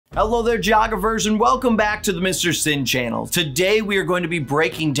Hello there, geographers, and welcome back to the Mr. Sinn channel. Today we are going to be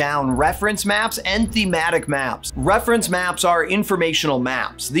breaking down reference maps and thematic maps. Reference maps are informational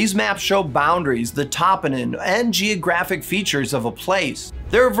maps. These maps show boundaries, the toponym, and geographic features of a place.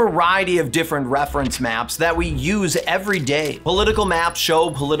 There are a variety of different reference maps that we use every day. Political maps show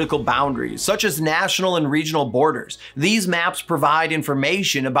political boundaries, such as national and regional borders. These maps provide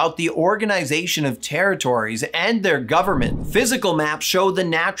information about the organization of territories and their government. Physical maps show the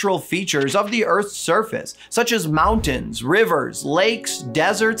natural features of the Earth's surface, such as mountains, rivers, lakes,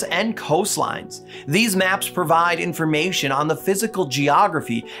 deserts, and coastlines. These maps provide information on the physical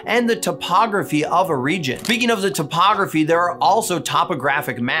geography and the topography of a region. Speaking of the topography, there are also topographic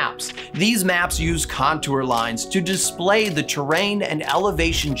maps. These maps use contour lines to display the terrain and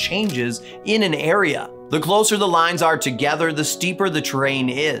elevation changes in an area. The closer the lines are together, the steeper the terrain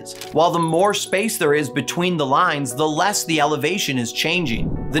is, while the more space there is between the lines, the less the elevation is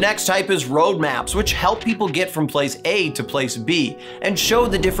changing. The next type is road maps, which help people get from place A to place B and show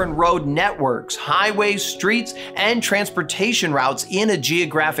the different road networks, highways, streets, and transportation routes in a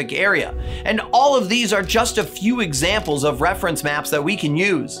geographic area. And all of these are just a few examples of reference maps that we can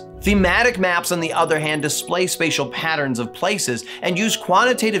use. Thematic maps, on the other hand, display spatial patterns of places and use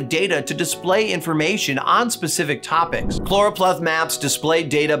quantitative data to display information on specific topics. Choropleth maps display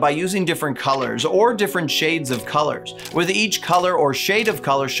data by using different colors or different shades of colors, with each color or shade of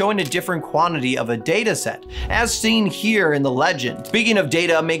color showing a different quantity of a data set, as seen here in the legend. Speaking of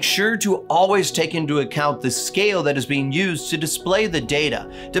data, make sure to always take into account the scale that is being used to display the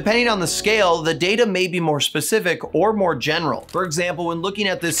data. Depending on the scale, the data may be more specific or more general. For example, when looking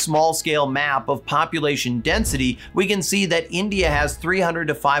at this small-scale map of population density, we can see that India has 300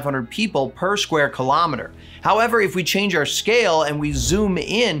 to 500 people per square kilometer. However, if we change our scale and we zoom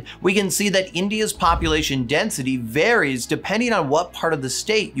in, we can see that India's population density varies depending on what part of the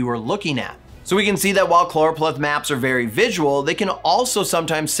state you are looking at. So we can see that while Choropleth maps are very visual, they can also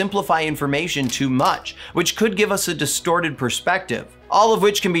sometimes simplify information too much, which could give us a distorted perspective. All of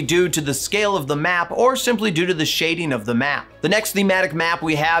which can be due to the scale of the map or simply due to the shading of the map. The next thematic map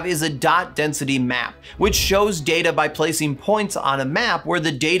we have is a dot density map, which shows data by placing points on a map where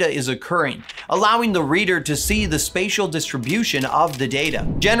the data is occurring, allowing the reader to see the spatial distribution of the data.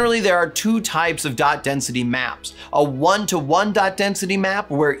 Generally, there are two types of dot density maps: a one-to-one dot density map,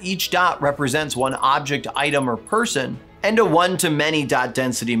 where each dot represents one object, item, or person, and a one-to-many dot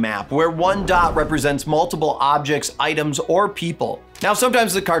density map, where one dot represents multiple objects, items, or people. Now,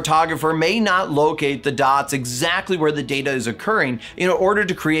 sometimes the cartographer may not locate the dots exactly where the data is occurring in order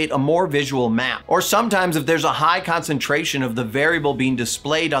to create a more visual map. Or sometimes if there's a high concentration of the variable being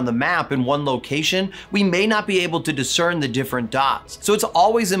displayed on the map in one location, we may not be able to discern the different dots. So it's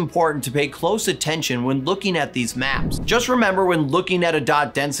always important to pay close attention when looking at these maps. Just remember, when looking at a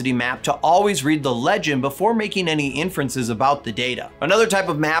dot density map, to always read the legend before making any inferences about the data. Another type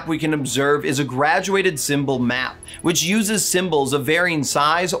of map we can observe is a graduated symbol map, which uses symbols of varying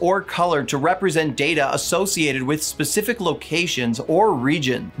size or color to represent data associated with specific locations or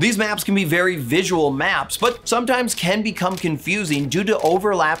regions. These maps can be very visual maps, but sometimes can become confusing due to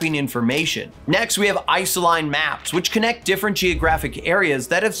overlapping information. Next, we have Isoline Maps, which connect different geographic areas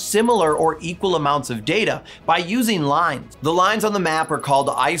that have similar or equal amounts of data by using lines. The lines on the map are called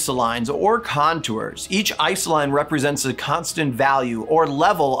isolines or contours. Each isoline represents a constant value or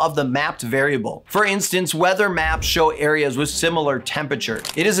level of the mapped variable. For instance, weather maps show areas with similar temperature.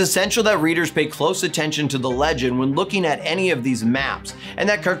 It is essential that readers pay close attention to the legend when looking at any of these maps, and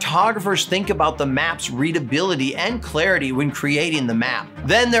that cartographers think about the map's readability and clarity when creating the map.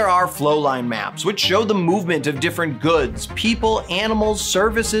 Then there are flowline maps, which show the movement of different goods, people, animals,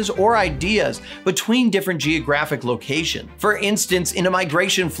 services, or ideas between different geographic locations. For instance, in a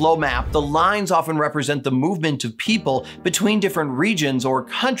migration flow map, the lines often represent the movement of people between different regions or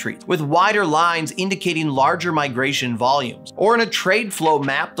countries, with wider lines indicating larger migration volumes. Or in a trade flow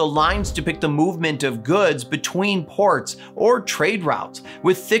map, the lines depict the movement of goods between ports or trade routes,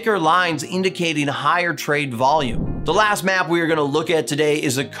 with thicker lines indicating higher trade volume. The last map we are going to look at today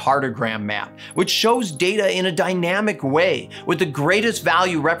is a Cartogram Map, which shows data in a dynamic way, with the greatest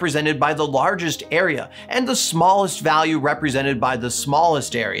value represented by the largest area and the smallest value represented by the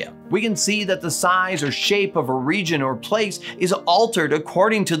smallest area. We can see that the size or shape of a region or place is altered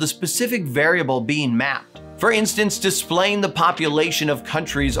according to the specific variable being mapped. For instance, displaying the population of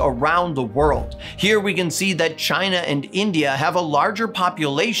countries around the world. Here we can see that China and India have a larger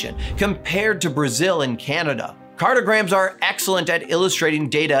population compared to Brazil and Canada. Cartograms are excellent at illustrating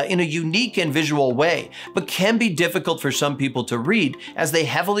data in a unique and visual way, but can be difficult for some people to read as they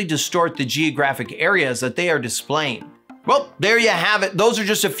heavily distort the geographic areas that they are displaying. Well, there you have it. Those are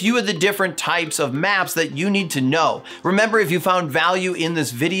just a few of the different types of maps that you need to know. Remember, if you found value in this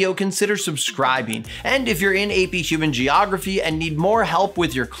video, consider subscribing. And if you're in AP Human Geography and need more help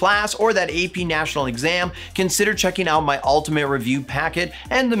with your class or that AP National exam, consider checking out my Ultimate Review packet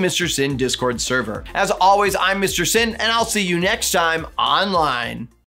and the Mr. Sinn Discord server. As always, I'm Mr. Sinn, and I'll see you next time online.